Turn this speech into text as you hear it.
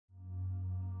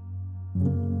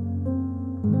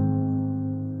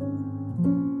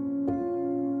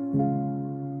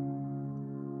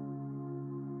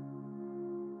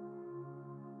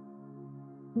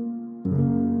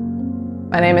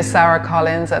My name is Sara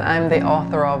Collins and I'm the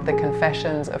author of The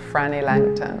Confessions of Frannie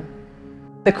Langton.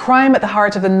 The crime at the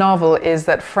heart of the novel is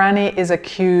that Frannie is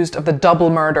accused of the double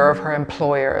murder of her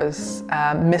employers.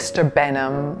 Mr.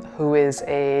 Benham, who is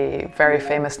a very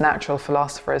famous natural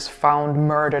philosopher, is found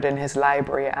murdered in his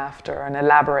library after an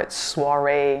elaborate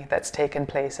soiree that's taken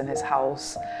place in his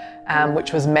house,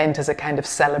 which was meant as a kind of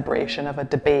celebration of a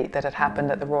debate that had happened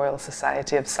at the Royal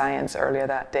Society of Science earlier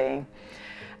that day.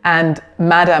 And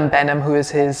Madame Benham, who is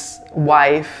his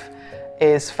wife,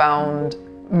 is found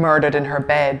murdered in her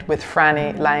bed with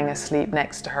Frannie lying asleep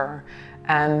next to her,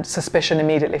 and suspicion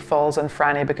immediately falls on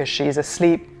Frannie because she's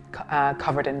asleep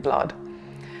covered in blood.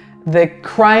 The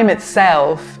crime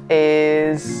itself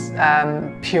is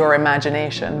pure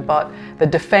imagination, but the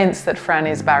defense that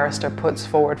Frannie's barrister puts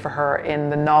forward for her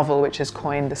in the novel, which is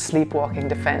coined the sleepwalking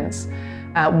defense,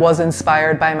 was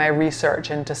inspired by my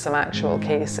research into some actual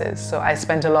cases. So I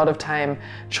spent a lot of time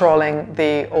trawling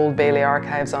the Old Bailey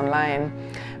archives online.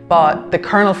 But the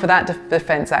kernel for that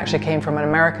defense actually came from an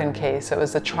American case. It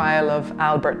was the trial of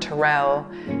Albert Terrell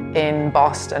in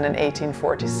Boston in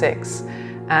 1846.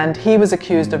 And he was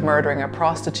accused of murdering a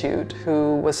prostitute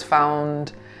who was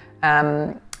found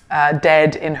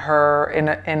dead in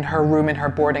her room in her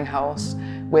boarding house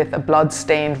with a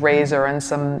blood-stained razor and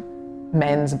some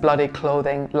men's bloody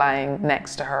clothing lying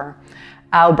next to her.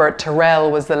 Albert Terrell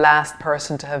was the last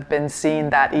person to have been seen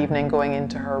that evening going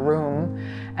into her room,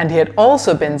 and he had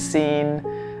also been seen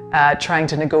trying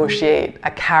to negotiate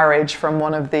a carriage from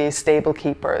one of the stable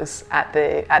keepers at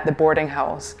the boarding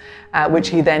house, which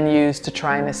he then used to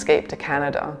try and escape to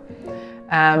Canada.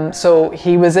 So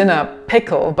he was in a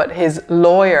pickle, but his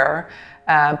lawyer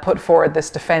put forward this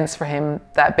defense for him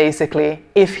that basically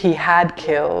if he had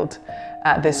killed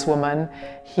this woman,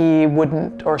 he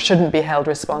wouldn't or shouldn't be held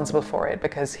responsible for it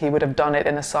because he would have done it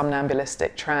in a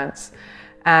somnambulistic trance.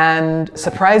 And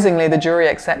surprisingly, the jury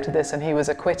accepted this and he was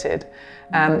acquitted.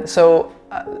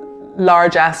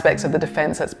 Large aspects of the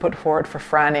defense that's put forward for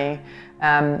Frannie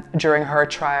during her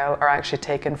trial are actually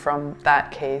taken from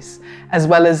that case, as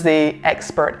well as the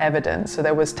expert evidence. So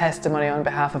there was testimony on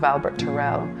behalf of Albert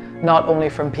Terrell, not only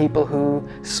from people who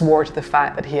swore to the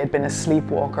fact that he had been a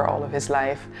sleepwalker all of his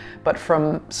life, but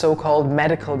from so-called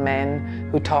medical men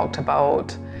who talked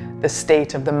about the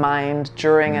state of the mind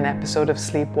during an episode of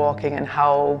sleepwalking and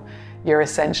how you're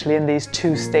essentially in these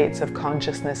two states of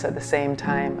consciousness at the same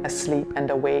time, asleep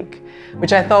and awake,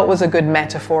 which I thought was a good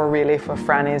metaphor really for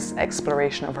Frannie's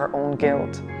exploration of her own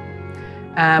guilt.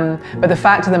 But the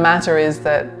fact of the matter is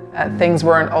that things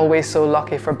weren't always so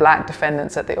lucky for black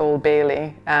defendants at the Old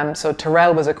Bailey. So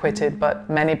Terrell was acquitted, but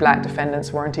many black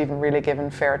defendants weren't even really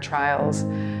given fair trials.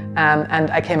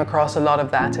 And I came across a lot of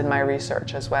that in my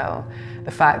research as well. The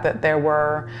fact that there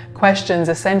were questions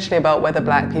essentially about whether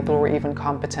black people were even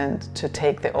competent to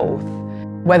take the oath,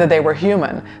 whether they were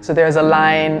human. So there's a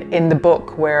line in the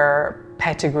book where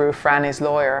Pettigrew, Frannie's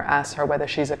lawyer, asks her whether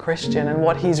she's a Christian, and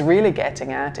what he's really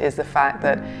getting at is the fact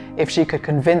that if she could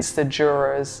convince the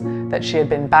jurors that she had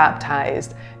been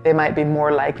baptized, they might be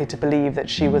more likely to believe that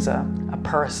she was a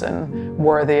person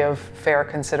worthy of fair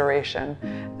consideration.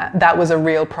 That was a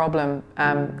real problem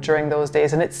during those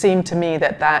days, and it seemed to me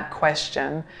that that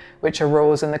question, which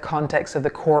arose in the context of the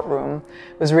courtroom,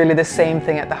 was really the same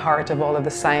thing at the heart of all of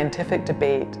the scientific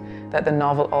debate that the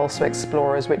novel also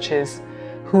explores, which is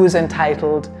who's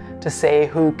entitled to say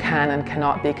who can and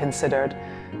cannot be considered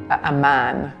a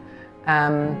man.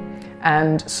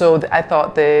 And so I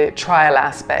thought the trial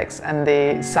aspects and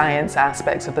the science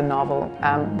aspects of the novel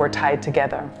were tied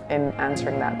together in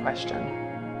answering that question.